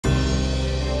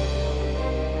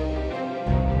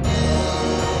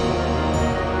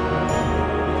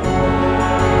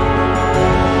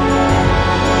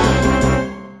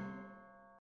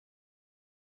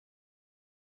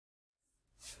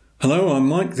Hello, I'm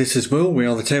Mike, this is Will, we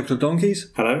are the Tabletop Donkeys.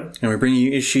 Hello. And we're bringing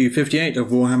you issue 58 of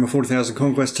Warhammer 40k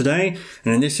Conquest today,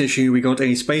 and in this issue we got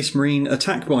a Space Marine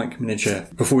attack bike miniature.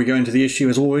 Before we go into the issue,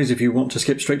 as always, if you want to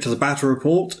skip straight to the battle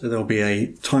report, there'll be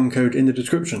a time code in the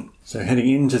description. So heading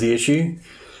into the issue,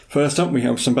 first up we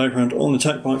have some background on the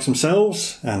attack bikes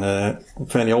themselves, and a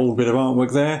fairly old bit of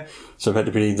artwork there. So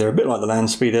effectively they're a bit like the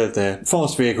land speeder, they're a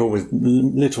fast vehicle with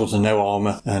little to no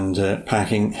armour, and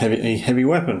packing a heavy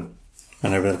weapon.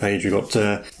 And over the page we've got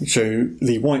to show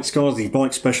the White Scars, the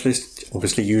bike specialist,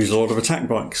 obviously use a lot of attack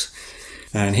bikes.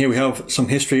 And here we have some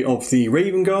history of the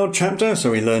Raven Guard chapter,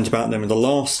 so we learned about them in the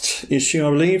last issue,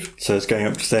 I believe. So it's going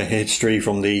up to their history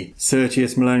from the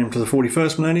 30th millennium to the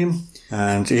 41st millennium.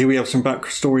 And here we have some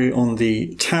backstory on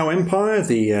the Tau Empire.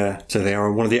 So they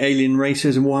are one of the alien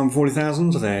races in Warhammer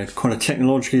 40,000. They're quite a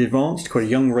technologically advanced, quite a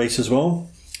young race as well.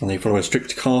 And they follow a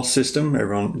strict caste system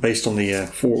based on the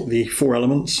four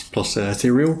elements plus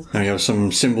ethereal. And we have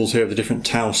some symbols here of the different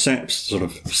Tau septs, sort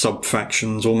of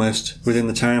sub-factions almost within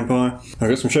the Tau Empire. I've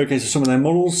got some showcases of some of their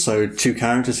models, so two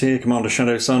characters here, Commander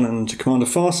Shadow Sun and Commander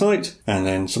Farsight. And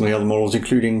then some of the other models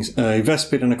including a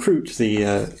Vespid and a Kroot,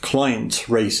 the client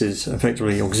races,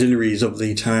 effectively auxiliaries of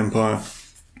the Tau Empire.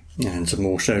 And some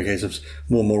more showcase of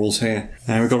more models here.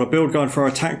 And we've got a build guide for our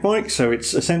attack bike. So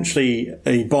it's essentially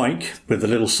a bike with a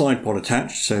little side pod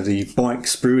attached. So the bike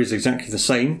sprue is exactly the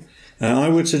same. I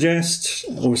would suggest,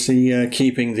 obviously,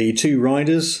 keeping the two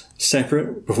riders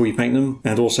separate before you paint them.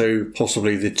 And also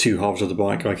possibly the two halves of the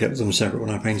bike. I kept them separate when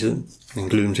I painted them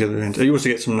and glued them together. And you also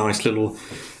get some nice little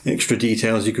extra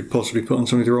details you could possibly put on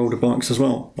some of your older bikes as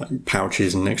well. Like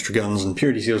pouches and extra guns and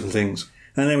purity seals and things.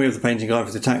 And then we have the painting guide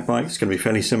for the attack bike. It's going to be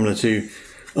fairly similar to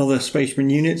other Space Marine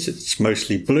units. It's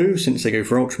mostly blue since they go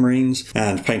for Ultramarines,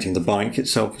 and painting the bike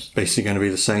itself is basically going to be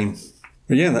the same.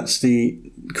 But yeah, that's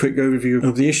the quick overview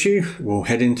of the issue. We'll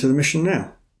head into the mission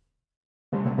now.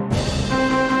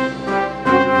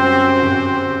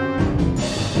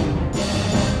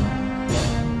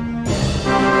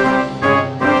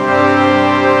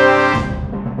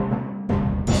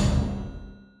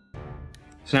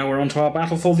 So now we're on to our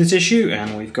battle for this issue,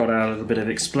 and we've got our little bit of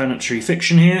explanatory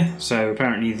fiction here. So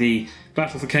apparently the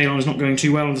battle for Kaylon is not going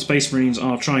too well, and the Space Marines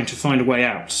are trying to find a way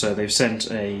out. So they've sent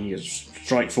a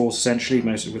strike force, essentially,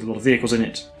 mostly with a lot of vehicles in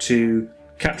it, to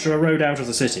capture a road out of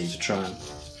the city to try and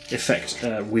effect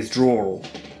withdrawal.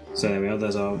 So there we are,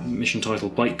 there's our mission title,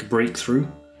 Bike Breakthrough.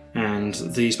 And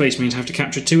the Space Marines have to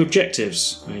capture two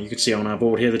objectives. You can see on our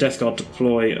board here the Death Guard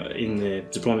deploy in the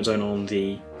deployment zone on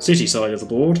the city side of the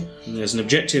board. And there's an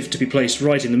objective to be placed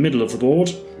right in the middle of the board,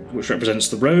 which represents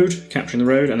the road, capturing the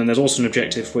road, and then there's also an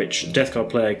objective which the Death Guard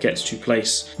player gets to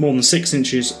place more than 6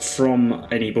 inches from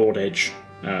any board edge,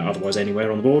 otherwise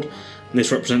anywhere on the board. And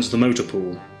this represents the motor pool.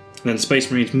 And then the Space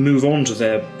Marines move on to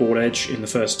their board edge in the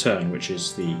first turn, which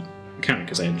is the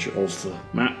Mechanicus edge of the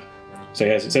map. So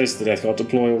as it says, the Death Guard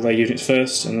deploy all their units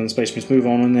first, and then the Space Marines move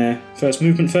on in their first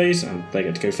movement phase, and they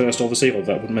get to go first obviously,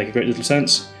 although that wouldn't make a great little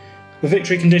sense. The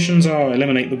victory conditions are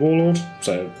eliminate the Warlord,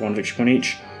 so 1 victory point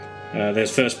each. There's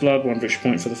First Blood, 1 victory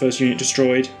point for the first unit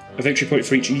destroyed. A victory point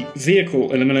for each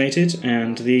vehicle eliminated,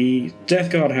 and the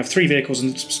Death Guard have 3 vehicles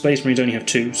and the Space Marines only have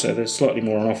 2, so there's slightly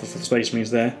more on offer for the Space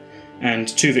Marines there. And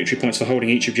 2 victory points for holding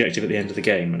each objective at the end of the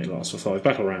game, and it lasts for 5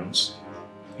 battle rounds.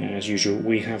 As usual,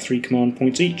 we have 3 command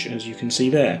points each, as you can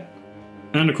see there.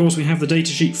 And of course we have the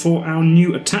datasheet for our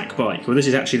new attack bike. Well, this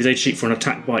is actually the datasheet for an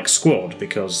attack bike squad,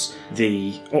 because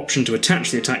the option to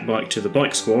attach the attack bike to the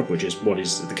bike squad, which is what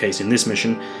is the case in this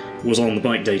mission, was on the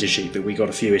bike datasheet that we got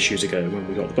a few issues ago when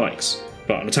we got the bikes.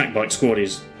 But an attack bike squad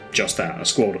is just that, a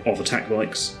squad of attack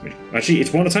bikes. Actually,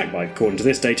 it's one attack bike according to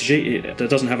this datasheet. It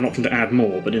doesn't have an option to add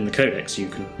more, but in the codex you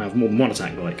can have more than one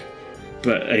attack bike.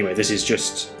 But anyway, this is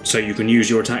just so you can use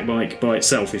your attack bike by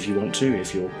itself if you want to,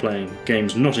 if you're playing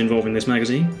games not involving this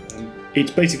magazine.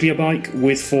 It's basically a bike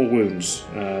with 4 wounds.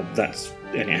 And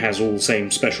it has all the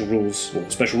same special rules, or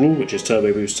special rule, which is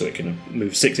turbo boost, so it can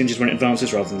move 6 inches when it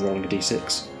advances rather than rolling a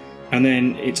d6. And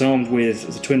then it's armed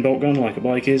with the twin bolt gun, like a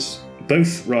bike is.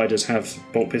 Both riders have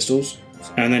bolt pistols.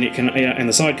 And then it can, in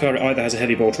the sidecar, it either has a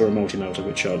heavy bolt or a multi-melta,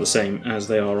 which are the same as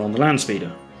they are on the land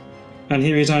speeder. And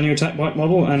here is our new attack bike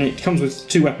model, and it comes with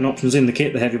 2 weapon options in the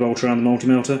kit, the heavy bolter and the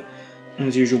multi-melta.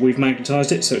 As usual, we've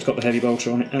magnetised it, so it's got the heavy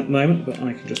bolter on it at the moment, but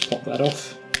I can just pop that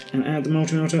off and add the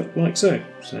multi-melta like so.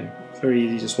 So, very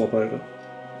easy to swap over.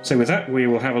 So with that, we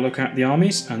will have a look at the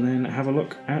armies, and then have a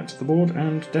look at the board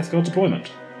and Death Guard deployment.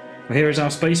 Well, here is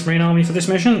our Space Marine army for this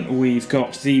mission. We've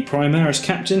got the Primaris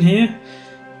Captain here.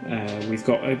 We've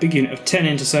got a big unit of 10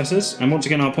 intercessors, and once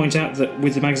again I'll point out that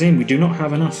with the magazine we do not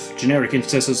have enough generic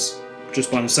intercessors just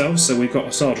by themselves, so we've got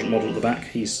a sergeant model at the back.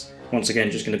 He's once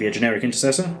again just going to be a generic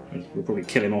intercessor, and we'll probably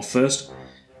kill him off first.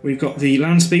 We've got the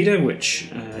land speeder, which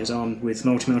is armed with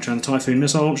multi-melta and Typhoon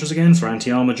missile launchers again for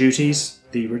anti-armour duties,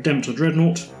 the Redemptor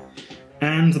dreadnought,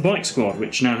 and the bike squad,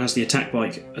 which now has the attack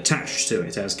bike attached to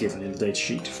it as given in the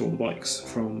datasheet for the bikes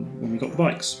from when we got the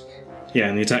bikes. Yeah,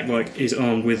 and the attack bike is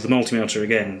armed with the multi-melta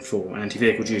again for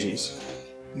anti-vehicle duties.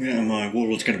 Yeah, my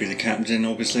warlord's going to be the captain,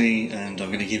 obviously, and I'm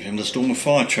going to give him the Storm of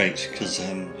Fire trait, because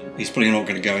he's probably not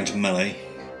going to go into melee.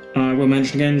 I will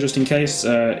mention again, just in case,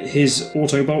 his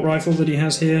auto bolt rifle that he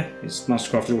has here, his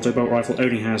mastercrafted auto bolt rifle,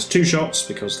 only has 2 shots,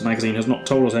 because the magazine has not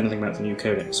told us anything about the new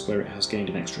codex, where it has gained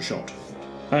an extra shot.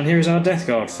 And here is our Death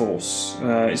Guard force.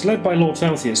 It's led by Lord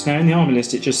Felthius. Now, in the army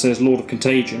list it just says Lord of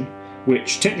Contagion,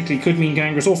 which technically could mean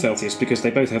Gangrus or Felthius, because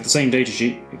they both have the same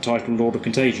datasheet titled Lord of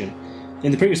Contagion.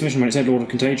 In the previous mission when it said Lord of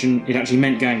Contagion, it actually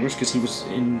meant Gangrus, because he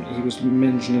was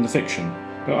mentioned in the fiction.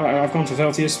 But I've gone for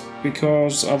Felthius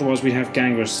because otherwise we'd have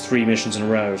Gangrus 3 missions in a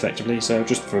row, effectively, so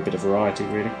just for a bit of variety,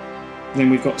 really. Then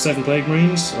we've got 7 Plague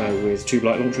Marines, with 2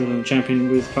 Blight Launchers and a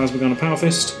champion with Plasma Gun and Power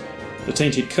Fist, the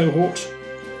Tainted Cohort,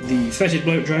 the Fetid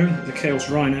Bloat Drone, the Chaos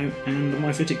Rhino, and the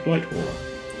Myphitic Blight Hauler.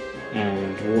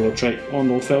 And Warlord trait on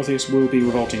Lord Felthius will be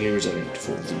Revoltingly Resilient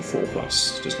for the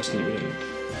 4+, disgustingly resilient.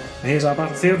 Here's our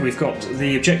battlefield. We've got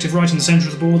the objective right in the centre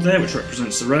of the board there, which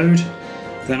represents the road.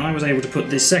 Then I was able to put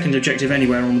this second objective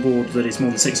anywhere on the board that is more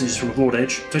than 6 inches from the board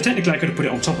edge. So technically I could have put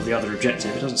it on top of the other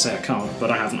objective. It doesn't say I can't, but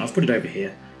I haven't. I've put it over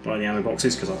here by the ammo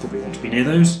boxes because I probably want to be near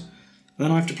those.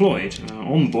 Then I've deployed.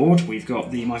 On the board we've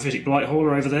got the Myphitic Blight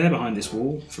Hauler over there behind this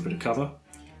wall for a bit of cover.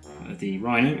 The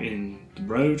Rhino in the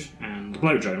road, and the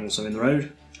Bloat Drone also in the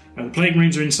road. The Plague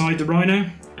Marines are inside the Rhino,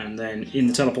 and then in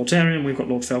the Teleportarium we've got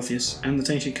Lord Felthius and the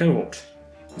Tainted Cohort.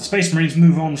 The Space Marines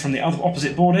move on from the other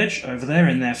opposite board edge over there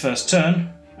in their first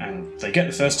turn, and they get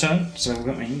the first turn, so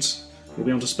that means we'll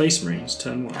be on to Space Marines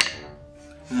turn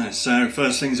 1. So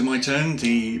first things in my turn,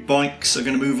 the bikes are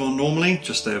going to move on normally,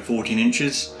 just they're 14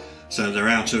 inches, so they're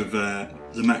out of the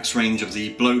max range of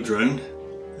the Bloat Drone.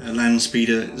 Land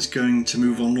Speeder is going to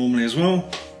move on normally as well.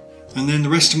 And then the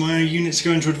rest of my units are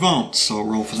going to advance, so I'll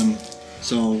roll for them.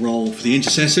 So I'll roll for the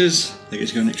Intercessors, they get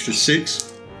to go an extra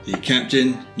 6, the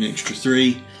Captain an extra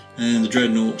 3, and the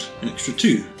Dreadnought an extra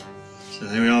 2. So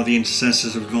there we are, the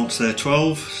Intercessors have advanced their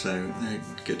 12, so they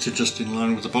get to just in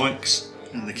line with the bikes.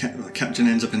 And the Captain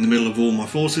ends up in the middle of all my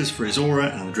forces for his aura,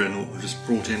 and the Dreadnought I've just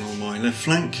brought in on my left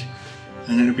flank.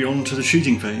 And then it'll be on to the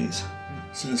shooting phase.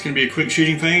 So it's going to be a quick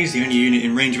shooting phase. The only unit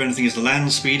in range of anything is the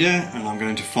Land Speeder, and I'm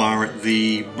going to fire at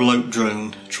the Bloat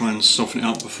Drone, try and soften it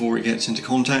up before it gets into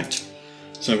contact.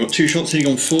 So I've got 2 shots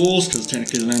hitting on 4s, because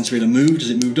technically the Land Speeder moved as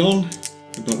it moved on.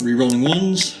 We've got re-rolling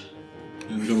 1s,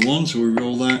 and we've got a 1, so we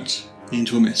roll that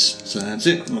into a miss. So that's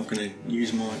it. I'm not going to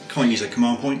use can't use a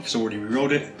command point because I already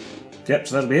re-rolled it. Yep,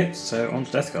 so that'll be it. So on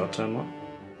to Death Guard turn 1.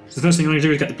 So the first thing I'm going to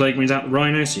do is get the Plague Marines out the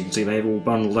Rhino, so you can see they've all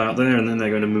bundled out there, and then they're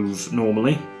going to move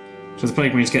normally. So the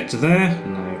Plague Marines get to there,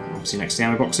 and they're obviously next to the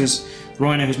ammo boxes. The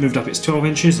Rhino has moved up its 12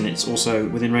 inches, and it's also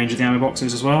within range of the ammo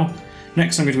boxes as well.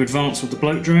 Next I'm going to advance with the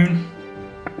Bloat Drone.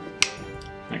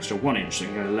 Extra 1 inch, so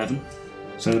we can go 11.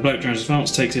 So the Bloat Drone's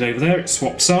advanced, takes it over there, it's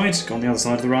swapped sides, gone the other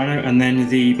side of the Rhino, and then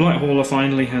the Blight Hauler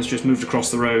finally has just moved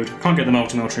across the road. Can't get the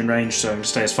multi-melta in range, so I'm going to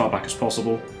stay as far back as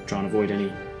possible, try and avoid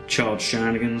any charged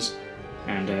shenanigans,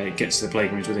 and it gets the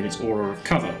Plague Marines within its aura of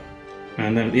cover.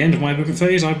 And then at the end of my movement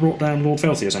phase, I brought down Lord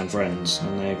Felthius and friends,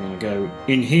 and they're going to go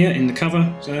in here in the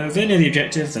cover. So if they're near the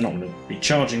objective, they're not going to be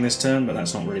charging this turn, but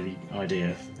that's not really the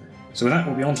idea. So with that,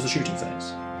 we'll be on to the shooting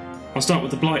phase. I'll start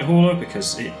with the Blight Hauler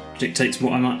because it dictates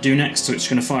what I might do next, so it's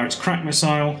going to fire its crack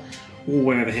missile all the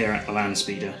way over here at the Land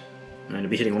Speeder. And it'll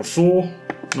be hitting on a 4,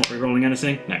 not re-rolling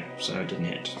anything, no, so it didn't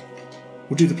hit.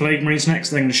 We'll do the Plague Marines next,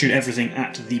 they're going to shoot everything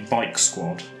at the bike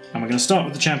squad. And we're going to start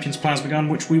with the Champion's Plasma Gun,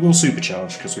 which we will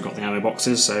supercharge because we've got the ammo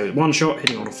boxes. So 1 shot,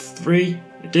 hitting on a 3,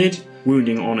 it did.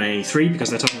 Wounding on a 3 because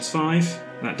their toughness 5,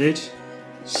 that did.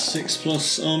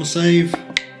 6+ armour save.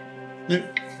 Nope.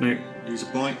 Nope. Use a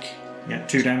bike. Yeah,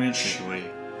 2 damage. Take away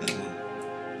that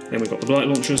one. Then we've got the Blight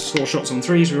Launchers, 4 shots on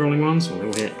 3s, re-rolling 1s. Well, they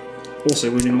will hit. Also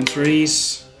wounding on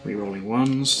 3s, re-rolling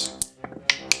 1s.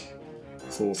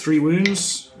 For 3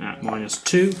 wounds at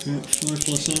 -2. Yep,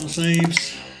 5+ armour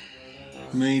saves.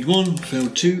 Made 1,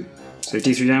 failed 2. So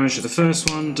D3 damage to the first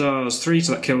one does 3,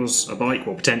 so that kills a bike,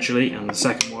 well potentially, and the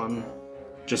second one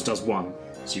just does 1.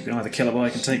 So you can either kill a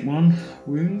bike and take 1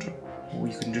 wound, or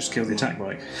you can just kill the attack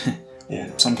bike. Or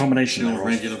some combination Kill a thereof.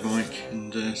 regular bike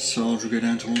and Sarge will go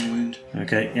down to 1 wound.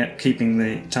 Okay, yep, keeping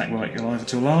the attack bike alive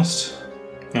until last.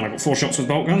 Then I've got 4 shots with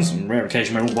bolt guns, on rare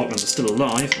occasion where all the bolt guns are still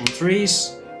alive, on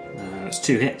 3s. That's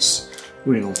 2 hits.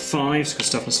 Wounding on 5s, because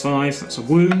toughness 5, that's a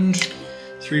wound.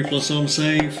 3+ armor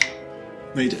save.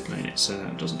 Made it. Made it, so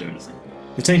that doesn't do anything.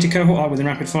 The Tainted Cohort are within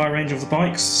rapid fire range of the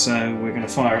bikes, so we're going to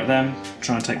fire at them,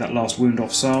 try and take that last wound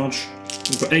off Sarge.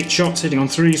 We've got 8 shots, hitting on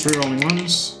 3s, rerolling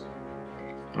 1s.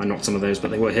 I knocked some of those,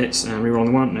 but they were hits, and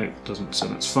rerolling 1, no, it doesn't, so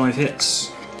that's 5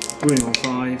 hits. Wounding on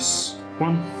 5s,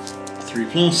 1. 3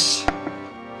 plus.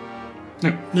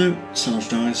 No. No, Sarge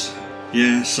dies.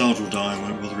 Yeah, Sarge will die, I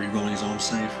won't bother rerolling his arm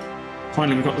save.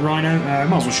 Finally, we've got the Rhino.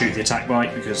 Might as well shoot the attack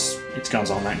bike because its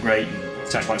guns aren't that great, and the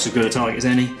attack bike's as good a target as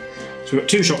any. So we've got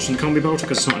 2 shots from the combi bolter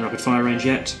because it's not in rapid fire range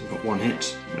yet. We've got 1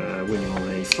 hit, wounding on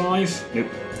a 5. Nope.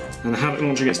 And the Havoc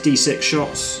launcher gets D6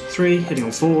 shots, 3, hitting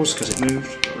on 4s because it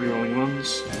moved. Got rerolling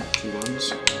 1s, 2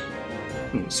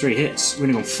 1s. It's 3 hits,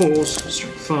 winning on 4s,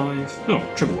 strength 5.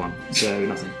 Oh, triple 1, so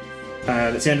nothing.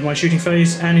 That's the end of my shooting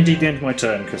phase, and indeed the end of my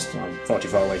turn because I'm far too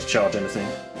far away to charge anything.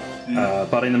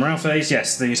 But in the morale phase,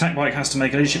 yes, the attack bike has to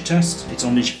make a leadership test. It's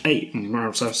on leadership 8.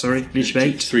 Morale, sorry, leadership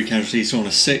 8. 3 casualties, so on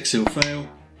a 6, he'll fail.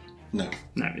 No.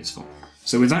 No, it's fine.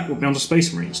 So with that, we'll be on to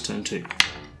Space Marines, turn 2.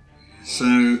 So,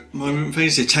 my movement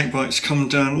phase, the attack bikes come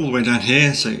down all the way down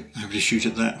here, so hopefully shoot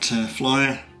at that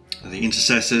flyer. The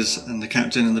intercessors and the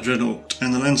captain and the dreadnought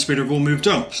and the land speeder have all moved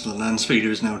up. So the land speeder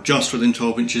is now just within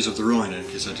 12 inches of the Rhino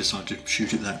because I decided to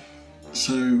shoot at that.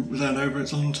 So with that over,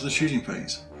 it's on to the shooting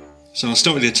phase. So I'll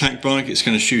start with the attack bike. It's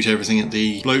going to shoot everything at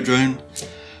the bloat drone.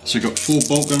 So we've got 4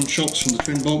 bolt gun shots from the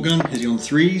twin bolt gun, hitting on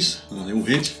 3s. Oh, they all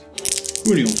hit.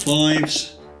 Wounding on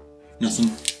 5s.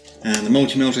 Nothing. And the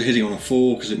multi-melta hitting on a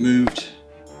 4 because it moved.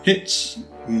 Hits.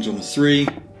 Wounds on a 3.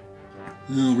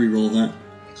 I'll re-roll that.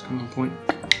 It's on point.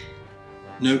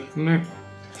 Nope. No.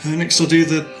 Next I'll do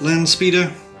the land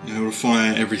speeder. I'll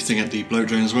fire everything at the bloat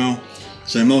drone as well.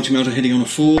 So multi-melta hitting on a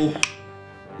 4.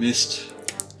 Missed.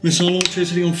 Missile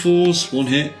launchers hitting on 4s. 1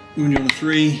 hit. Wounding on a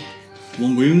 3.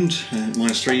 1 wound.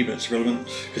 -3, but it's relevant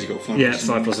because you got 5. Yeah,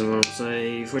 5 plus 1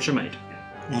 save, which I made.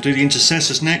 I'll do the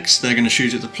intercessors next. They're going to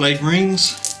shoot at the plague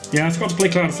marines. Yeah, I forgot to play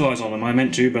Cloud of Flies on them. I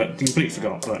meant to, but completely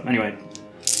forgot. But anyway.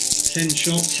 10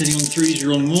 shots hitting on 3s,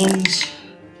 you're on 1s.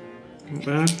 Not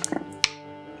bad.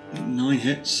 9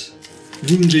 hits.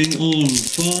 Wounding on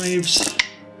 5s.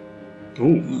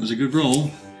 Ooh. That was a good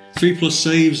roll. 3 plus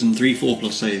saves and 3 4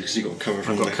 plus saves because you got cover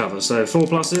from I've got cover. So 4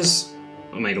 pluses,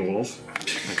 I made all of.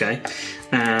 Okay.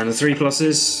 And the 3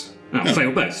 pluses,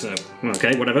 failed both. So,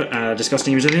 okay, whatever.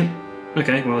 Disgusting resilient.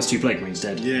 Okay, well, there's 2 plague marines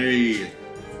dead. Yay.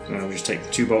 So I'll just take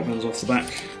the 2 bolt guns off the back,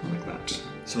 like that.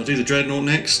 So I'll do the dreadnought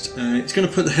next. It's going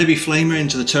to put the heavy flamer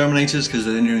into the terminators because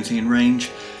they're the only thing in range.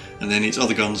 And then its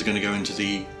other guns are going to go into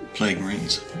the plague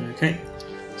marines. Okay.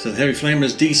 So the heavy flamer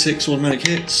has D6 automatic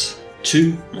hits.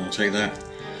 2. I'll take that.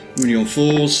 Wounding on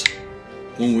 4s.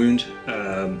 1 wound.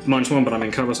 -1, but I'm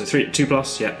in cover, so 2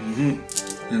 plus, yeah.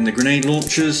 And the grenade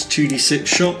launchers, 2d6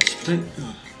 shots.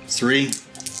 3.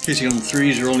 Hitting on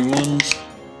 3s, you're rolling 1s.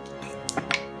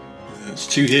 That's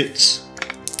 2 hits.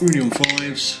 Wounding on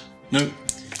 5s. Nope.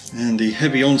 And the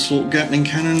heavy onslaught Gatling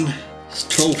cannon. It's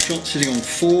 12 shots hitting on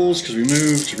 4s because we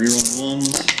moved, rerolling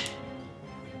 1s.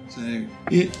 So,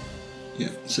 yeah,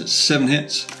 so it's 7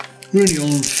 hits. Wounding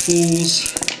on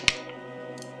 4s.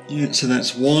 Yeah, so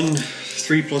that's 1,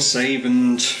 3 plus save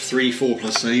and 3 4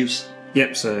 plus saves.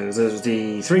 Yep, so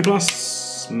the 3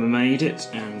 plus made it,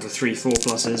 and the 3 4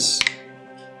 pluses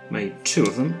made 2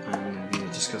 of them, and the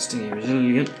disgusting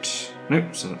resilient.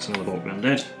 Nope, so that's another bolt gun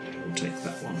dead. We'll take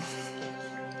that one.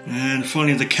 And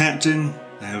finally the captain.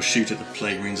 They'll shoot at the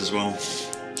plague marines as well.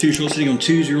 2 shots hitting on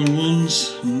 2s, you're on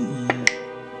 1s.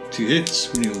 2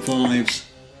 hits, wounding on 5s.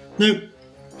 Nope.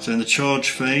 So in the charge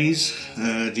phase,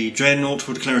 the dreadnought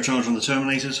will declare a charge on the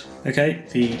terminators. Okay,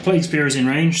 the plague spear is in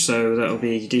range, so that'll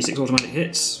be D6 automatic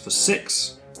hits for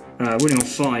 6. Wounding on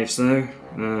 5s though,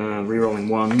 rerolling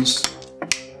 1s.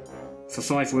 For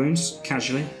 5 wounds,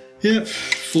 casually. Yep,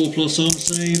 4 plus armor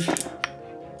save.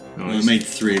 Nice. I made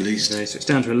 3 at least. Okay, so it's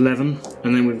down to 11.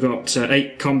 And then we've got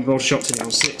 8 combi bolter shots hitting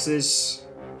on 6s,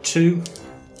 2.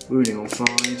 Wounding on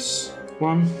 5s,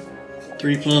 1.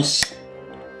 3 plus.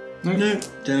 No. No,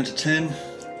 down to 10.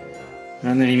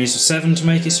 And then he needs a 7 to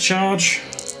make his charge.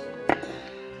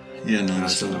 Yeah, no,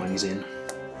 That's the 9 he's in.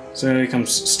 So he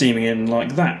comes steaming in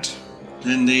like that.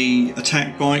 Then the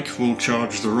attack bike will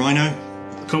charge the Rhino.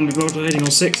 The combi bolter hitting on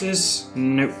 6s,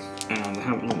 nope. And the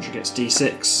Havoc launcher gets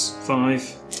D6,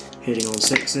 5. Hitting on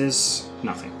 6s,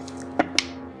 nothing.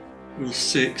 Well,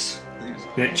 6.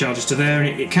 It charges to there,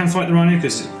 and it can fight the Rhino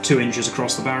because 2 inches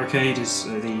across the barricade is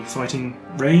the fighting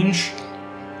range.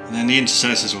 And then the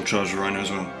intercessors will charge the Rhino as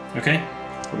well. Okay,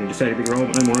 probably need a fairly big roll,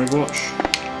 but no more Overwatch.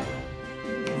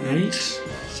 8.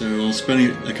 So I'll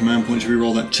spend a command point to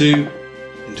reroll that 2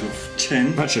 into a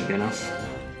 10. That should be enough.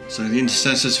 So the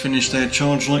intercessors finish their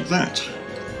charge like that.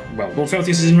 well, Lord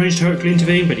Felthius is in range to hopefully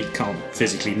intervene, but he can't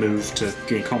physically move to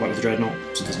get in combat with the Dreadnought,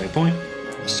 so there's no point.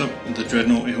 So the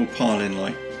Dreadnought, he'll pile in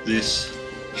like this.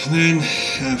 And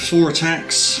then 4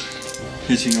 attacks,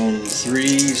 hitting on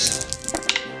 3s.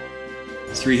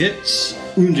 3 hits,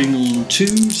 wounding on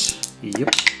 2s.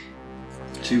 Yep.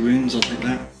 2 wounds, I'll take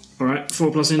that. Alright,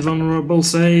 4+ invulnerable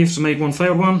saves, made 1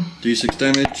 failed one. D6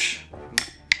 damage.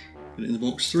 Put it in the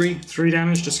box, 3. 3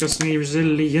 damage, disgustingly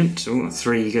resilient. Oh,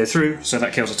 3 go through, so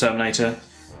that kills the Terminator.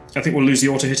 I think we'll lose the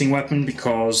auto-hitting weapon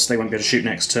because they won't be able to shoot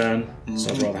next turn,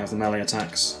 so I'd rather have the melee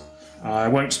attacks. I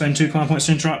won't spend 2 command points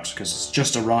to interrupt because it's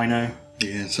just a Rhino.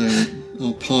 Yeah, so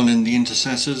I'll pile in the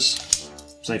intercessors.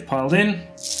 So they've piled in.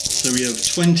 So we have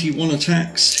 21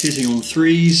 attacks, hitting on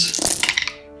 3s.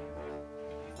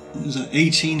 Is that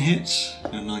 18 hits?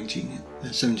 No, 19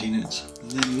 hits. 17 hits.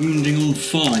 And then wounding on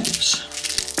 5s.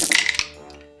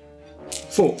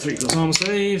 4, 3+ armour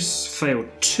saves, failed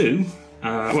 2.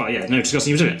 Well, yeah, no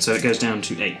disgusting resilient, so it goes down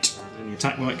to 8. And the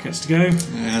attack bike gets to go. It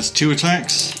has 2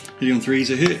 attacks, hitting on 3s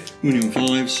a hit, wounding on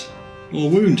 5s, or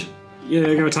wound.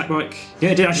 Yeah, go attack bike.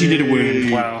 Yeah, it actually did a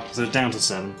wound. Wow, so down to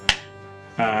 7.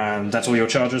 That's all your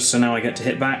charges, so now I get to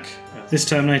hit back. This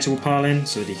Terminator will pile in,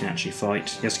 so that he can actually fight.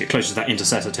 He has to get closer to that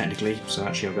intercessor, technically, so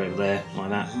actually I'll go over there, like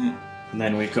that. And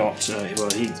then we've got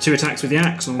 2 attacks with the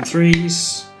axe on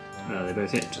 3s. They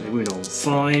both hit, they wound on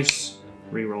 5s,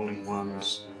 re-rolling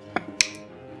 1s.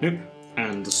 Nope.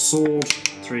 And the sword,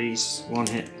 3s, 1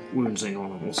 hit, wounding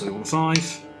on also on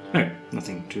 5. Oh,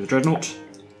 nothing to the Dreadnought.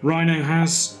 Rhino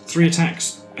has 3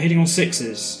 attacks, hitting on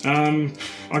 6s.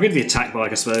 I'll go to the attack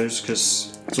bike, I suppose,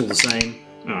 because it's all the same.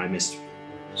 Oh, I missed.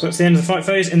 So that's the end of the fight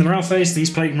phase. In the morale phase, these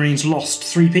Plague Marines lost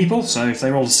 3 people, so if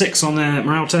they rolled a 6 on their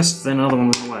morale test, then another one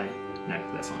was away.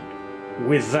 No, they're fine.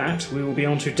 With that, we will be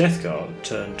on to Death Guard,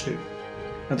 turn 2.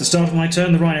 At the start of my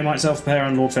turn, the Rhino might self-repair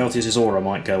and Lord Felthius' aura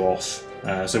might go off.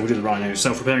 So we'll do the Rhino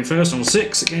self-repairing first. On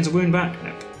 6, it gains a wound back.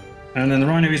 Nope. And then the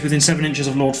Rhino is within 7 inches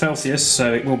of Lord Felthius,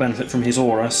 so it will benefit from his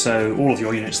aura, so all of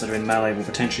your units that are in melee will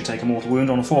potentially take a mortal wound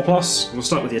on a 4+. We'll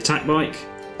start with the attack bike.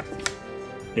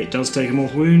 It does take a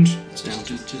mortal wound. It's down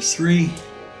to 3.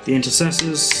 The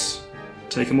intercessors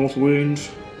take a mortal wound.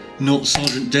 Not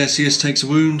Sergeant Decius takes a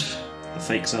wound. The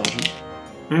fake sergeant.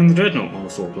 And the Dreadnought on the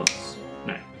 4+.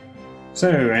 No. So,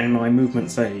 in my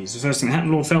movement phase, the first thing that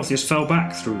happened, Lord Felthius fell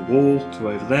back through the wall to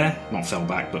over there. Not fell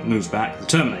back, but moved back. The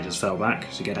Terminators fell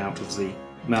back to get out of the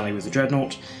melee with the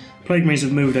Dreadnought. Plague Marines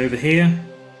have moved over here.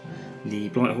 The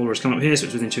Blight Hauler has come up here, so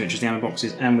it's within 2 inches of the ammo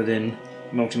boxes and within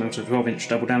multi-melta 12-inch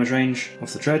double damage range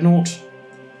of the Dreadnought.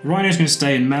 The Rhino's going to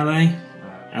stay in melee,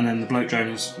 and then the Bloat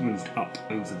Drone has moved up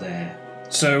over there.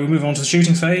 So we move on to the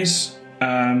shooting phase.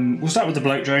 We'll start with the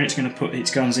Bloat Drone. It's going to put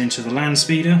its guns into the land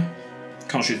speeder.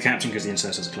 Can't shoot the captain because the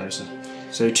intercessors are closer.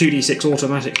 So 2d6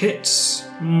 automatic hits.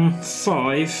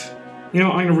 5. You know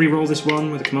what, I'm going to re-roll this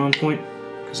one with a command point,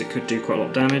 because it could do quite a lot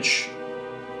of damage.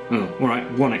 Oh, alright,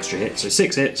 1 extra hit, so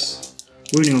 6 hits.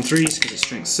 Wounding on 3s because it's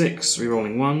strength 6,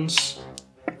 re-rolling 1s.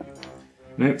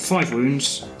 Nope, 5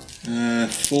 wounds.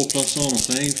 4+ armour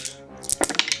save.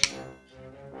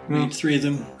 Need 3 of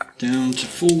them, down to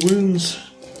 4 wounds.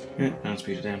 Yeah, now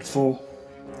speed it down to 4.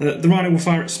 The Rhino will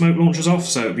fire its smoke launchers off,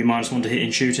 so it'll be -1 to hit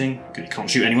in shooting. It can't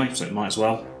shoot anyway, so it might as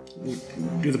well. We'll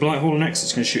do the Blight Hauler next.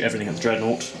 It's going to shoot everything at the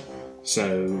Dreadnought.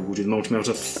 So we'll do the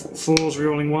multi-melta 4s,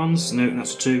 re-rolling 1s. No,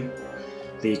 that's a 2.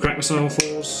 The Crack Missile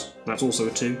 4s, that's also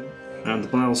a 2. And the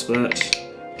Bile Spurt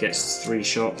gets 3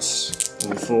 shots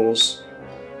on 4s,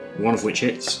 1 of which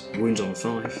hits. Wounds on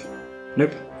 5.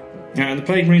 Nope. And the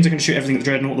Plague Marines are going to shoot everything at the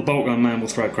Dreadnought. The Bolt Gun Man will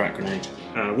throw a crack grenade.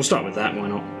 We'll start with that, why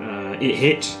not? It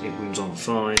hit, it wounds on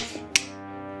 5.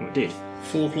 Oh, it did.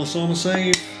 4+ armour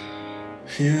save.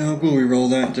 Yeah, I will re-roll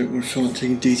that. Don't feel like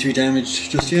taking D3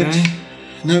 damage just yet.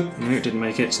 Nope. No, it didn't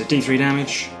make it. So D3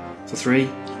 damage for 3.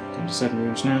 Down to 7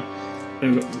 wounds now.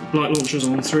 Then we've got the Blight Launchers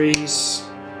on 3s.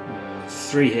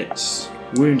 3 hits.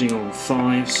 Wounding on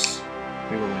 5s.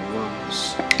 Rerolling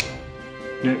 1s.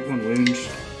 Nope, 1 wound.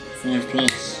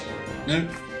 5+. Nope.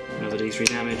 Another D3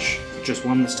 damage. Just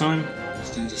 1 this time.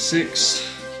 It's down to 6.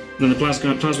 Then the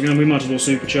plasma gun, we might as well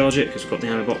supercharge it because we've got the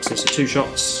ammo boxes. So 2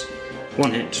 shots.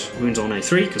 1 hit. Wounds on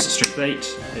A3 because it's strength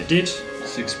 8. It did.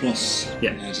 6+.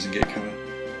 Yeah. No, it doesn't get cover.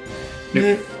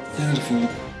 Nope. Down to 4.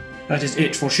 That is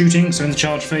it for shooting. So in the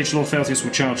charge phase, Lord Felthius will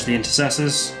charge the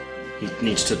intercessors. He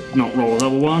needs to not roll a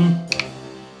double 1.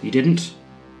 He didn't.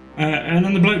 And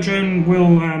then the Bloat Drone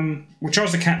will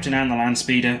charge the captain and the land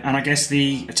speeder, and I guess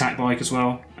the attack bike as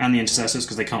well, and the intercessors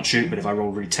because they can't shoot. But if I roll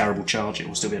a really terrible charge, it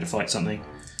will still be able to fight something.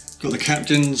 Got the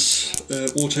captain's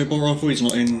auto bolt rifle. He's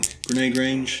not in grenade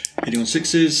range. Hitting on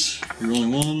 6s,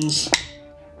 rerolling 1s.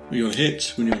 We got a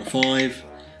hit when you're on a 5.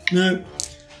 No.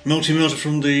 Multi-melta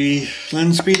from the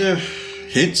land speeder.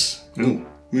 Hits. Ooh.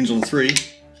 Wounds on 3.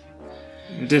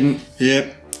 It didn't.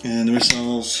 Yep. And the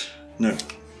missiles. No.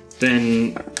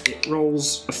 Then it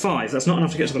rolls a 5. That's not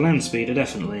enough to get to the land speeder,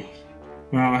 definitely.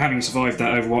 Well, having survived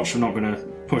that Overwatch, we're not going to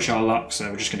push our luck, so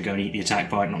we're just going to go and eat the attack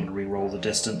bite, not going to re-roll the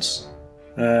distance.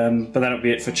 But that'll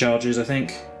be it for charges, I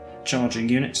think. Charging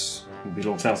units will be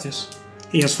Lord Falthius.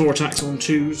 He has 4 attacks on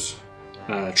 2s.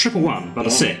 Triple 1, but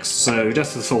a 6, so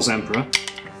Death of the False Emperor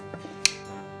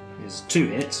is 2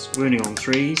 hits, wounding on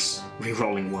 3s,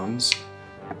 re-rolling 1s.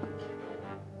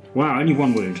 Wow, only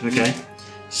 1 wound, okay.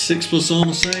 6 plus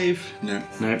armour save? No.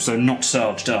 No, so not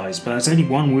Sarge dies, but it's only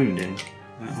 1 wound in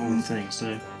that whole thing,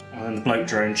 so... And then the bloke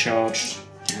drone charged.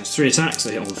 He has 3 attacks,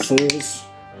 they hit on the 4s.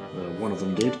 1 of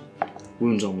them did.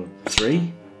 Wounds on the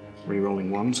 3, re-rolling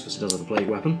 1s because it does have a blade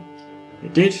weapon.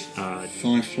 It did. 5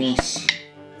 plus.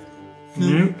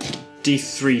 No.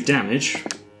 D3 damage.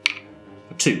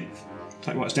 2.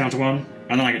 Attack bite's down to 1.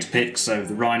 And then I get to pick, so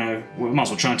the Rhino... Well, we might as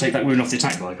well try and take that wound off the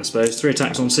attack bike, I suppose. 3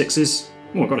 attacks on 6s.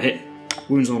 Oh, I got a hit.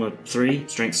 Wounds on a 3.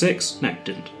 Strength 6. No,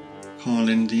 didn't. Pile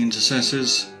in the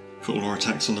intercessors. Put all our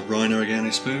attacks on the Rhino again, I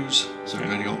suppose. So we've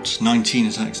only got 19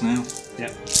 attacks now.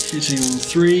 Yep. Hitting on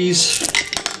 3s.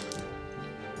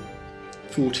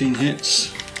 14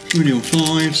 hits. Wounding on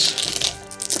 5s.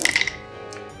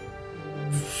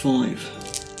 5.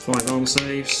 5 armor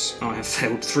saves. I have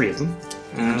failed 3 of them.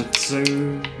 So,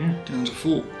 yeah. Down to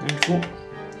 4. Down to 4. Oh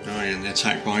yeah, and the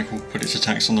attack bike will put its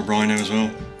attacks on the Rhino as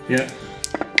well. Yeah.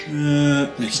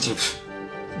 Missed.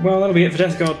 Well, that'll be it for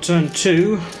Death Guard turn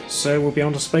 2, so we'll be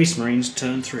on to Space Marines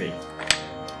turn 3.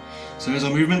 So as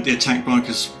our movement, the attack bike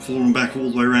has fallen back all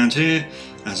the way around here,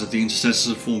 as have the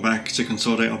intercessors have fallen back to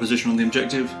consolidate our position on the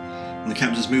objective, and the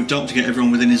captain's moved up to get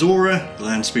everyone within his aura. The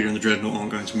land speeder and the dreadnought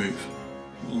aren't going to move.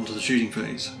 On to the shooting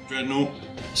phase. Dreadnought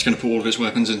is going to put all of its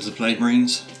weapons into the Plague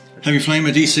Marines. Heavy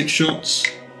Flamer, D6 shots.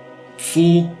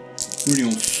 4. Wounding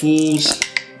on 4s.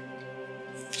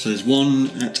 So there's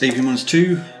 1 at AP minus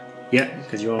 2. Yep,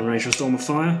 because you're on range for Storm of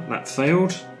Fire. That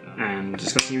failed. And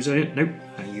Disgusting Resilient. Nope.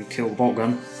 And you kill the bolt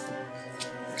gun.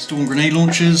 Storm Grenade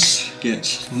Launchers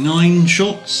get 9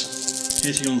 shots.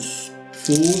 Hitting on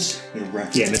 4s. Middle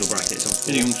bracket. Yeah, middle brackets.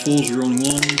 Hitting on 4s, rerolling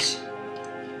 1s.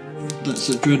 That's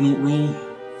a Dreadnought roll.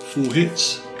 4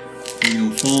 hits. Hitting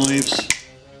on 5s.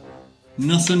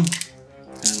 Nothing.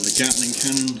 And the Gatling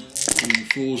Cannon. Hitting on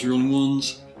 4s, rerolling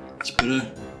 1s. It's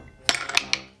better.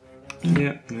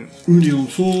 Yeah, no. Wounding on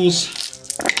 4s.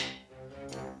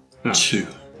 2.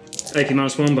 AP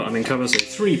minus 1, but I'm in cover, so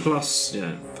 3 plus.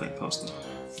 Yeah, past them.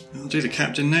 I'll do the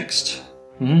captain next.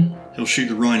 Mm-hmm. He'll shoot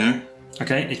the Rhino.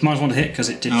 Okay, it's minus 1 to hit because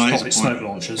it did pop its smoke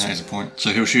launchers. That is a point.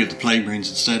 So he'll shoot at the Plague Marines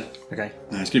instead. Okay.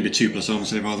 No, it's going to be a 2 plus armor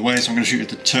save either way, so I'm going to shoot at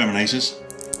the Terminators.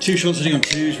 2 shots hitting on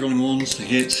 2s, rolling 1s to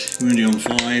hit, wounding on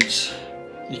 5s.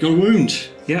 You got a wound.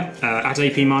 Yeah, at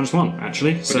AP minus 1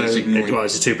 actually. But so it's ignoring. well,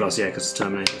 it's a 2 plus, yeah, because it's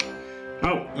Terminator.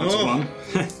 Oh, that's a 1.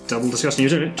 Double Disgusting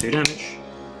Resilient, 2 damage.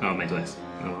 Oh, made less.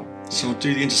 Oh well. So I'll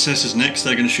do the Intercessors next.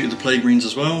 They're going to shoot at the Plague Marines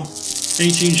as well.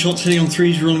 18 shots hitting on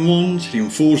 3s, rolling 1s, hitting on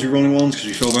 4s, rolling 1s because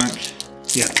we fell back.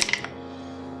 Yeah.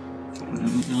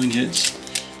 9 hits.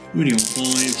 Wounding on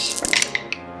 5s.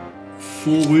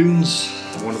 4 wounds.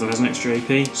 One of them has an extra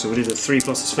AP, so we did the 3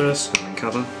 pluses first, and then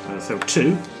cover. Failed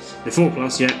 2. The 4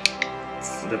 plus, yeah.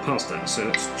 They're past that, so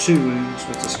that's 2 wounds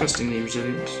with Disgustingly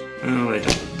Resilient. Oh, they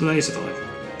don't. They survive.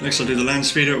 Next I'll do the Land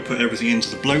Speeder. I'll put everything into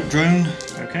the Bloat Drone.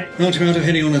 Okay. Multi-melta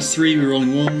hitting on a 3, we're rolling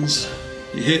 1s.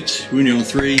 You hit, wounding on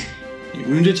 3, you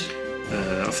wounded.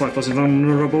 A 5 plus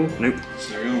invulnerable? Nope.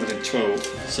 So we are within 12.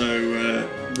 So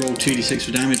roll 2d6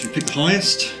 for damage and pick the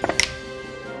highest.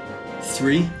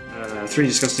 3. 3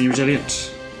 Disgustingly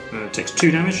Resilient. Takes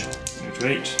 2 damage. Go to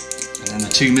 8. And then the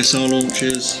 2 missile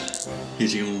launchers.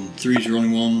 Hitting on 3s,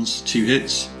 rolling 1s, 2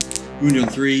 hits. Wounding on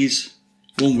 3s,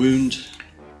 1 wound.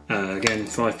 Again,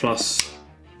 5 plus.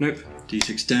 Nope.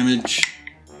 D6 damage.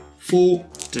 4.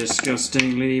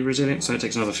 Disgustingly Resilient, so it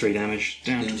takes another 3 damage.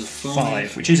 Down to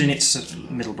 5, which is in its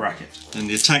middle bracket. And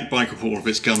the attack bike will put all of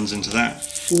its guns into that.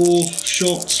 4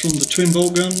 shots from the twin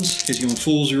bolt guns. Hitting on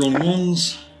 4s, rolling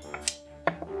 1s.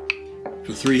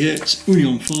 For 3 hits. Wounding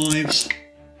on 5s.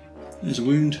 There's a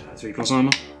wound. 3 plus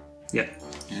armour. Yep.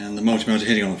 And the multi-melta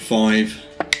hitting on a 5.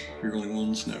 Rerolling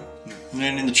 1s, no. And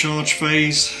then in the charge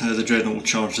phase, the Dreadnought will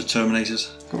charge the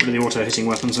Terminators. Got rid of the auto-hitting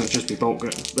weapon, so it'll just be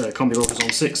combi bolters on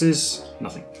 6s.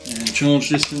 Nothing. And charge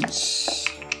distance.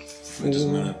 It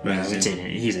doesn't matter. No, it's in.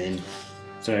 He's in.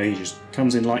 So he just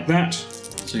comes in like that.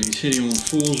 So he's hitting on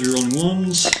 4s, rerolling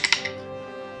 1s.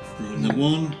 Rolling that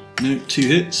 1. No, 2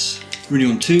 hits.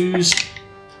 Wounding on 2s.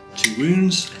 2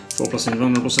 wounds. 4 plus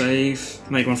invulnerable save.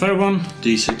 Made 1, failed 1.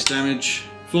 D6 damage.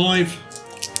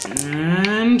 5.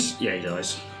 And yeah, he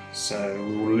dies. So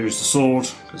we'll lose the sword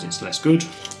because it's less good.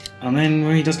 And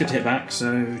then he does get to hit back,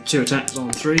 so 2 attacks on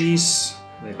 3s.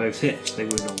 They both hit. They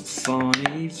wound on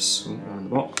 5s. Oh, around the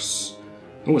box.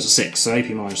 Oh, it's a 6, so AP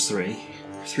minus 3.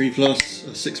 3 plus,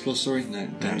 6 plus, sorry? No,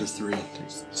 down to 3.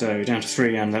 So down to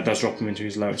 3, and that does drop him into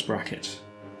his lowest bracket.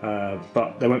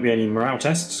 But there won't be any morale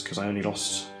tests, because I only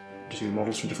lost 2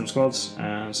 models from different squads,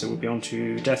 and so we'll be on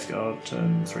to Death Guard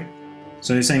turn 3.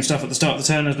 So same stuff at the start of the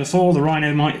turn as before. The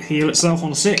Rhino might heal itself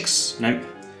on a 6. Nope.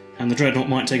 And the Dreadnought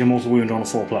might take a mortal wound on a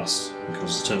 4+,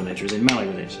 because the Terminator is in melee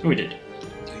with it. Oh, he did.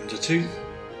 Down to 2.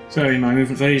 So in my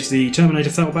movement phase, the Terminator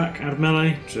fell back out of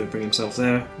melee to bring himself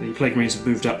there. The Plague Marines have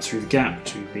moved up through the gap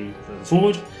to be further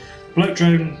forward. Bloat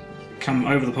Drone come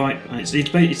over the pipe. It's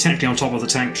technically on top of the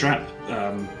tank trap,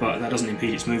 but that doesn't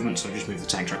impede its movement, so I just move the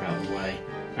tank trap out of the way.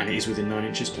 And it is within 9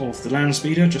 inches of the land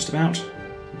speeder, just about.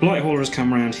 Blight Hauler has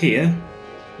come around here.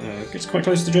 Gets quite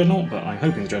close to the Dreadnought, but I'm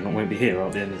hoping the Dreadnought won't be here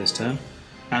at the end of this turn.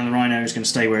 And the Rhino is going to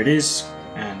stay where it is,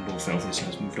 and Lord Felthius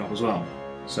has moved up as well.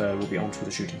 So we'll be on to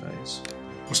the shooting phase.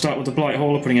 We'll start with the Blight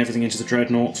Hauler, putting everything into the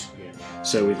Dreadnought.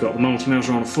 So we've got the multi-melta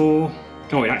on a 4.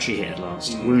 Oh, it actually hit at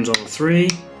last. Wounds on a 3.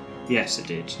 Yes, it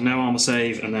did. No armour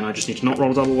save, and then I just need to not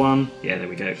roll a double 1. Yeah, there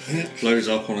we go. It blows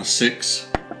up on a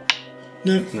 6.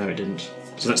 No. No, it didn't.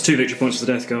 So that's 2 victory points for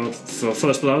the Death Guard for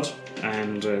First Blood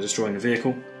and destroying a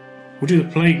vehicle. We'll do the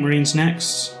Plague Marines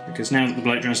next, because now that the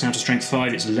Blight Drone's down to strength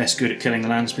 5, it's less good at killing the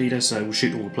land speeder, so we'll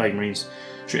shoot all the Plague Marines.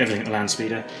 Shoot everything at the land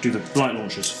speeder. Do the Blight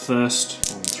Launchers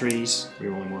first on 3s,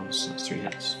 rerolling 1s, that's 3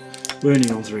 hits.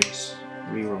 Wounding on 3s,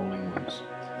 rerolling 1s.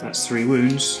 That's 3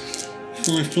 wounds.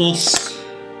 5 plus.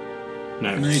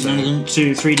 No, so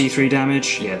 2 3d3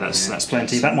 damage. Yeah, that's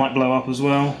plenty. That might blow up as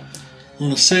well.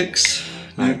 On a 6.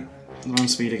 No. Land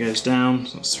speeder goes down,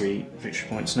 so that's 3 victory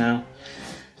points now.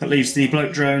 That leaves the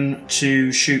Bloat Drone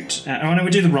to shoot at... Oh no,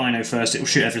 we'll do the Rhino first. It will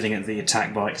shoot everything at the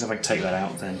attack bike, because if I can take that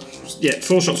out then... Yeah,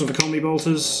 4 shots with the combi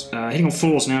bolters. Hitting on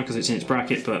 4s now because it's in its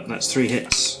bracket, but that's 3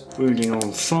 hits. Wounding on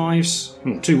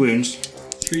 5s. 2 wounds.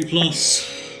 3 plus.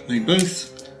 They both.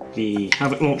 The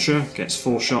Havoc Launcher gets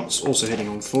 4 shots, also hitting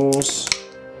on 4s.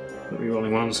 But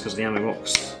rerolling 1s because of the ammo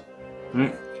box.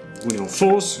 No. Wounding on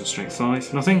 4s, so strength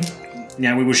 5. Nothing.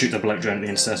 Yeah, we will shoot the Bloat Drone at the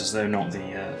intercessors though, not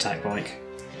the attack bike.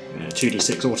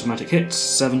 2d6 automatic hits,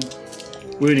 7.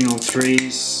 Wounding on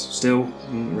 3s, still,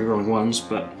 rerolling 1s,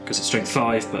 but because it's strength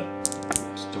 5, but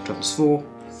still toughness 4.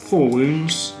 4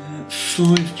 wounds. 5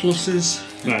 pluses.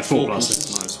 No, 4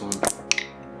 pluses, minus 1.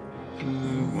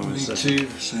 2,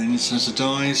 so intercessor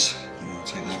dies. I'll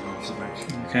take that off the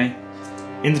back. Okay.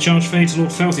 In the charge phase,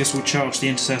 Lord Felthius will charge the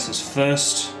intercessors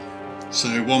first. So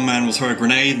 1 man will throw a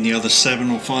grenade, and the other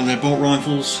 7 will fire their bolt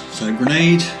rifles. So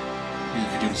grenade.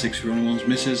 Yeah, on 6 rolling 1s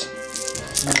misses.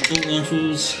 Bolt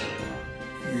rifles.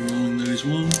 Rolling those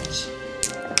 1s.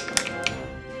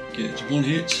 Get 1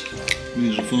 hit.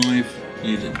 Lose a 5.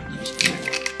 You didn't. That's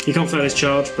correct. He can't fail his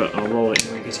charge, but I'll roll it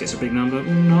in case he gets a big number.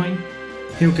 9.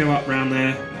 He'll go up round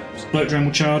there. Bloat Drone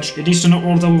will charge. It needs to not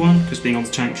roll a double 1 because being on the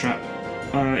tank trap.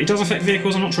 It does affect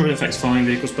vehicles. I'm not sure if it affects flying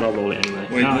vehicles, but I'll roll it anyway.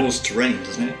 Well, it rolls terrain,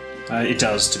 doesn't it? It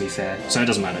does, to be fair. So it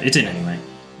doesn't matter. It's in anyway.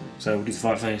 So we'll do the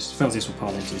fight phase. Felthius will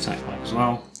pile into the attack bike as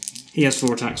well. He has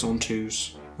 4 attacks on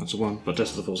 2s. That's a 1, but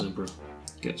Death of the False Emperor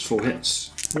gets 4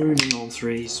 hits. Wounding on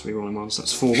 3s, rerolling 1s,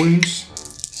 that's 4 wounds.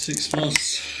 6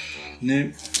 plus.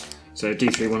 No. So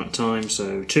d3 1 at a time,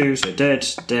 so 2, so dead,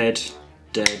 dead,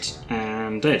 dead,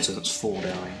 and dead, so that's 4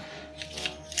 dying.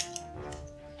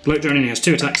 Bloat Drone only has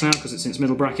 2 attacks now because it's in its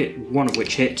middle bracket, 1 of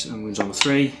which hit and wounds on a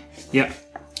 3. Yep,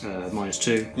 minus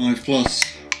 2. 5 plus.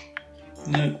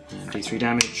 No. And d3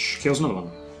 damage, kills another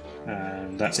one.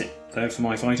 And that's it though for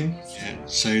my fighting. Yeah,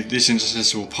 so this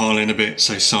intercessor will pile in a bit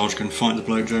so Sarge can fight the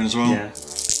Bloat Drone as well. Yeah.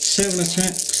 7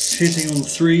 attacks, hitting on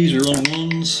 3s, rerolling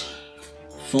 1s.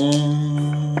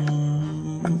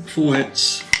 4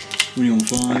 hits, winning on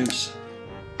 5s.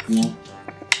 1.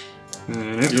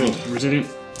 Nope, resilient.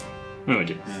 Oh, I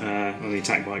did. On the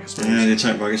attack bike, I suppose. Yeah, the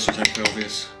attack bike gets to attack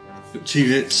Felthius. Got 2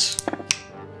 hits.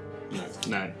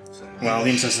 No. Well, the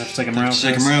intercessors have to take a morale test.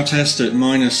 Take a morale test at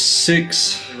minus 6.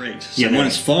 So yeah,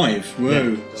 minus 5. Whoa.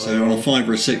 Yeah. So on a 5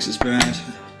 or a 6 it's bad.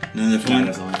 No, they're fine. No,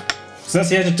 they're fine. So that's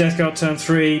the end of Death Guard turn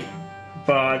 3.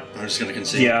 But I'm just going to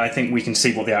concede. Yeah, I think we can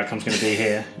see what the outcome's going to be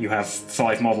here. You have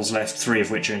 5 models left, 3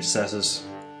 of which are intercessors.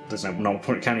 There's no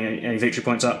point counting any victory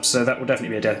points up, so that will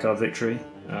definitely be a Death Guard victory.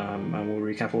 And we'll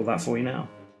recap all that for you now.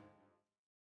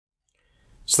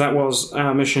 So that was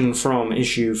our mission from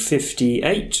issue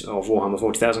 58 of Warhammer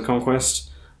 40,000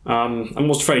 Conquest. I'm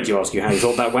almost afraid to ask you how you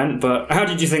thought that went, but how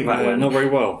did you think that went? Not very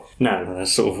well. No.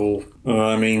 Sort of all...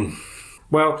 I mean...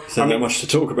 Well, So not much to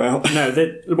talk about. No,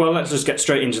 well, let's just get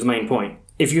straight into the main point.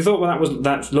 If you thought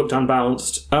that looked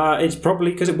unbalanced, it's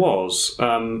probably because it was.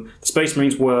 The Space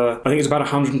Marines were, I think it's about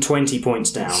 120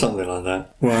 points down. Something like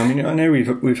that. Well, I mean, I know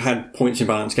we've had points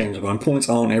imbalance games, but points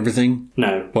aren't everything.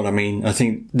 No. But I mean, I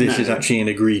think this is actually an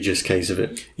egregious case of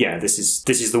it. Yeah, this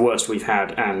is the worst we've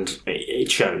had, and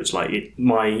it shows. Like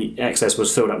my excess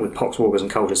was filled up with poxwalkers and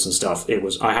cultists and stuff.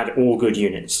 I had all good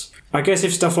units. I guess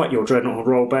if stuff like your Dreadnought would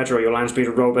roll better or your Landspeeder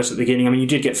would roll better at the beginning, I mean, you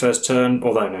did get first turn,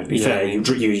 although, no, to be fair,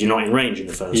 you're not in range in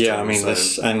the first turn. Yeah, I mean,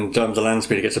 and the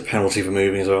Landspeeder gets a penalty for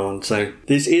moving as well, and so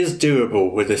this is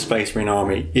doable with the Space Marine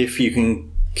army if you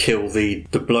can kill the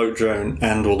bloat drone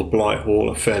and or the blight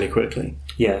hauler fairly quickly.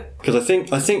 Yeah. Because I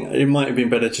think it might have been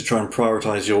better to try and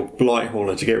prioritise your blight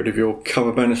hauler to get rid of your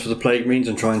cover bonus for the Plague Marines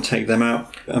and try and take them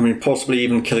out. I mean, possibly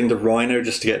even killing the Rhino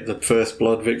just to get the first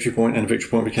blood victory point and victory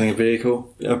point by killing a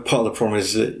vehicle. Part of the problem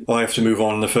is that I have to move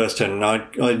on in the first turn, and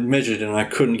I measured and I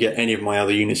couldn't get any of my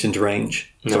other units into range.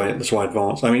 So that's why I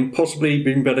advanced. I mean, possibly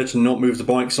been better to not move the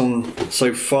bikes on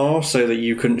so far so that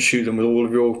you couldn't shoot them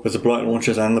with the blight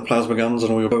launchers and the plasma guns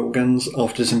and all your bolt guns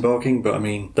after disembarking, but I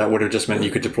mean, that would have just meant you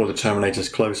could deploy the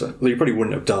Terminators closer. Although you probably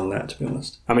wouldn't have done that, to be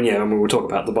honest. I mean, yeah, we'll talk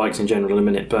about the bikes in general in a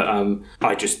minute, but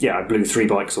I blew 3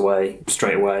 bikes away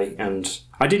straight away, and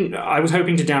I was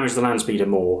hoping to damage the Landspeeder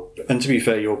more. And to be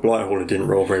fair, your blight hauler didn't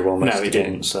roll very well most of the game. No,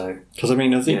 it didn't, so... Because, I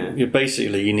mean, I think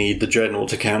you need the Dreadnought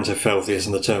to counter Felthius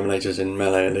and the Terminators in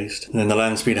melee, at least. And then the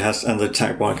Landspeeder and the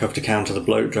attack bike have to counter the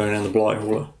bloat drone and the blight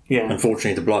hauler. Yeah.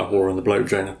 Unfortunately, the blight hauler and the bloat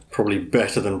drone are probably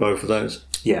better than both of those.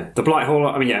 Yeah, the blight hauler,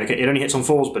 I mean, yeah, okay, it only hits on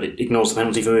 4s, but it ignores the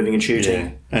penalty for moving and shooting.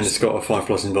 Yeah, and it's got a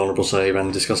 5+ invulnerable save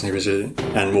and disgustingly resilient,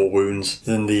 and more wounds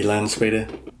than the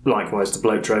Landspeeder. Likewise, the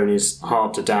bloat drone is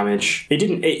hard to damage. To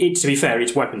be fair,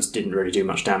 its weapons didn't really do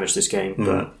much damage this game,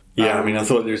 but... Yeah, I mean, I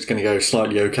thought it was going to go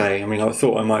slightly okay. I mean, I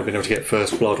thought I might have been able to get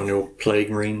first blood on your Plague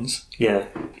Marines. Yeah.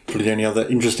 Probably the only other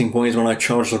interesting point is when I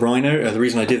charged the Rhino. The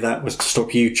reason I did that was to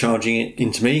stop you charging it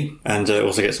into me and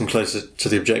also get some closer to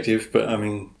the objective. But, I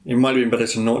mean, it might have been better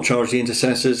to not charge the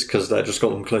Intercessors because that just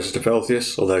got them closer to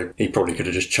Felthius, although he probably could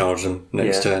have just charged them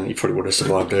next turn. He probably would have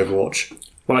survived Overwatch.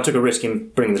 Well, I took a risk in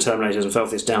bringing the Terminators and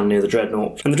Felthius down near the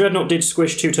Dreadnought. And the Dreadnought did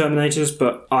squish 2 Terminators,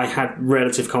 but I had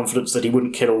relative confidence that he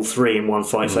wouldn't kill all 3 in one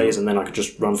fight phase, and then I could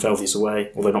just run Felthius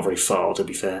away, although not very far, to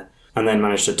be fair. And then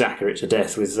managed to dagger it to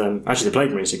death with... actually, the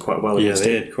Plague Marines did quite well against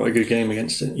it. Yeah, they did. Quite a good game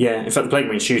against it. Yeah, in fact, the Plague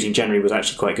Marines shooting generally was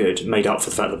actually quite good. It made up for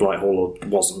the fact the Blight Hauler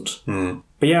wasn't.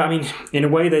 But yeah, I mean, in a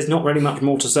way, there's not really much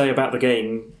more to say about the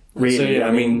game. Really, so, yeah,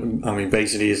 I mean,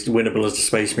 basically, it's winnable as the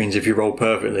Space Marines if you roll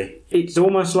perfectly. It's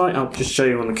almost like, I'll just show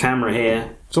you on the camera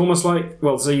here. It's almost like,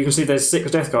 well, so you can see there's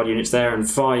 6 Death Guard units there and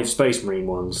 5 Space Marine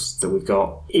ones that we've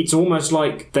got. It's almost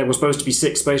like there were supposed to be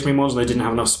 6 Space Marine ones and they didn't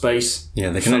have enough space. Yeah,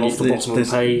 they can only off the bottom of the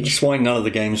page. That's why none of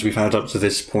the games we've had up to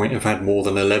this point have had more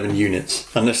than 11 units,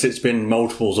 unless it's been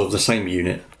multiples of the same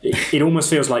unit. It almost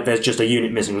feels like there's just a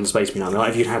unit missing from the Space Marine army. Like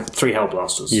if you'd had 3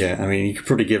 Hellblasters. Yeah, I mean, you could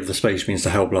probably give the Space Marines to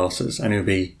Hellblasters, and it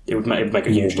would make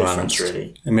a huge difference,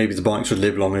 really. And maybe the bikes would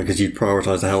live longer because you'd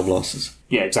prioritise the Hellblasters.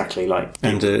 Yeah, exactly.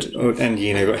 And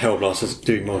you know, got Hellblasters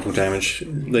doing multiple damage.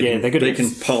 They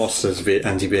can pass as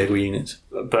anti-vehicle units.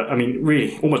 But I mean,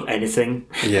 really, almost anything.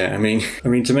 Yeah, I mean,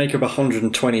 to make up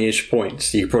 120-ish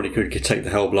points, you probably could take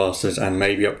the Hellblasters and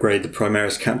maybe upgrade the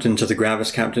Primaris Captain to the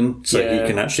Gravis Captain, so he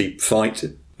can actually fight.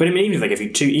 But I mean, even if they gave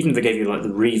you 2, even if they gave you like the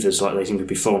Reavers, like they seem to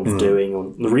be fond of doing, or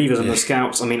the Reavers and the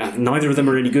Scouts, I mean, neither of them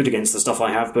are any good against the stuff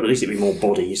I have, but at least it'd be more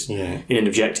bodies in an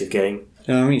objective game.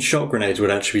 I mean, shot grenades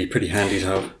would actually be pretty handy to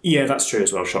have. Yeah, that's true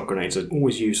as well. Shot grenades are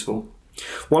always useful.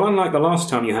 Well, unlike the last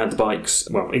time you had the bikes,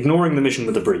 well, ignoring the mission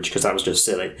with the bridge, because that was just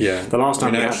silly. Yeah. The last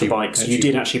time you had the bikes, you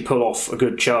did actually pull off a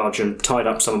good charge and tied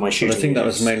up some of my shooting. Well, I think that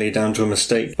was mainly down to a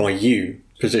mistake by you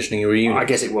positioning your units. I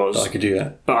guess it was. I could do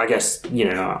that. But I guess,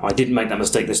 I didn't make that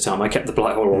mistake this time. I kept the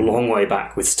Blight Hauler a long way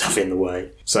back with stuff in the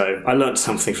way. So I learnt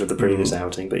something from the previous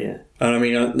outing, but yeah. And I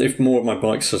mean, if more of my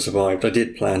bikes had survived, I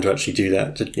did plan to actually do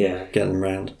that to get them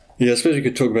round. Yeah, I suppose we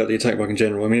could talk about the attack bike in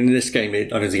general. I mean, in this game, I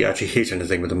don't think it actually hit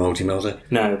anything with the multi-melta.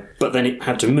 No, but then it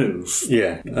had to move.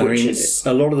 Yeah, I mean,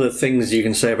 a lot of the things you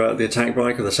can say about the attack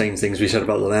bike are the same things we said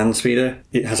about the Landspeeder.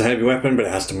 It has a heavy weapon, but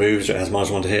it has to move, so it has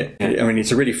 -1 to hit. I mean,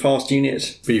 it's a really fast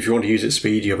unit, but if you want to use its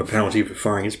speed, you have a penalty for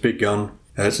firing its big gun.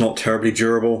 It's not terribly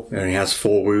durable. It only has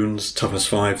 4 wounds, toughness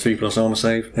 5, 3+ armour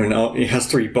save. I mean, it has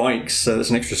 3 bikes, so that's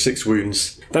an extra 6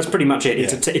 wounds. That's pretty much it.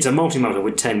 It's a multi-melta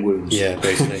with 10 wounds. Yeah,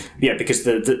 basically. Yeah, because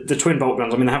the twin bolt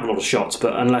guns, I mean, they have a lot of shots,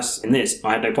 but unless in this,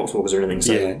 I had no poxwalkers or anything.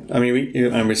 So. Yeah, I mean,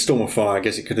 and with Storm of Fire, I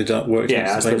guess it could have worked.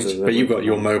 Yeah, but you've got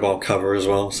your mobile cover as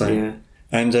well, so. Yeah.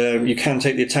 And you can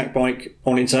take the attack bike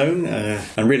on its own,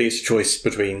 and really it's a choice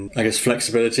between, I guess,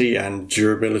 flexibility and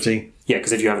durability. Yeah,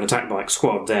 because if you have an attack bike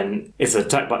squad, then if the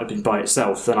attack bike had been by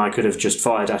itself, then I could have just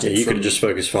fired at it. You could have just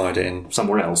focus fired it in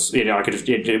somewhere else. I could have.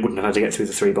 It wouldn't have had to get through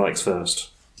the 3 bikes first.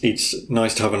 It's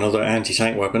nice to have another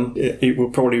anti-tank weapon. It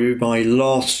would probably be my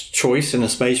last choice in a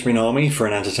Space Marine army for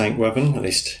an anti-tank weapon, at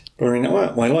least. I mean, I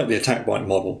like the attack bike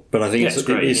model, but I think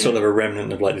it's sort of a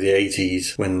remnant of like the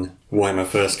 80s when Warhammer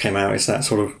first came out. It's that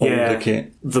sort of older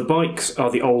kit. The bikes are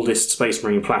the oldest Space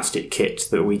Marine plastic kit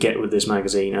that we get with this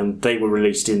magazine, and they were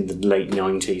released in the late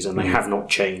 90s, and they have not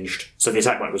changed. So the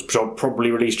attack bike was probably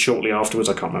released shortly afterwards.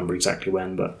 I can't remember exactly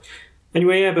when, but...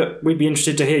 Anyway, yeah, but we'd be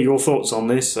interested to hear your thoughts on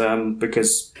this,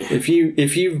 because... If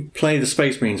you play the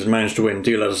Space Marines and manage to win,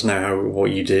 do let us know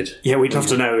what you did. Yeah, we'd love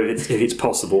to know if it's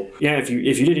possible. Yeah, if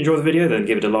you did enjoy the video, then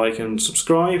give it a like and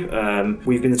subscribe.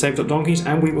 We've been the Tabletop Donkeys,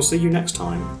 and we will see you next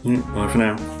time. Bye for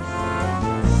now.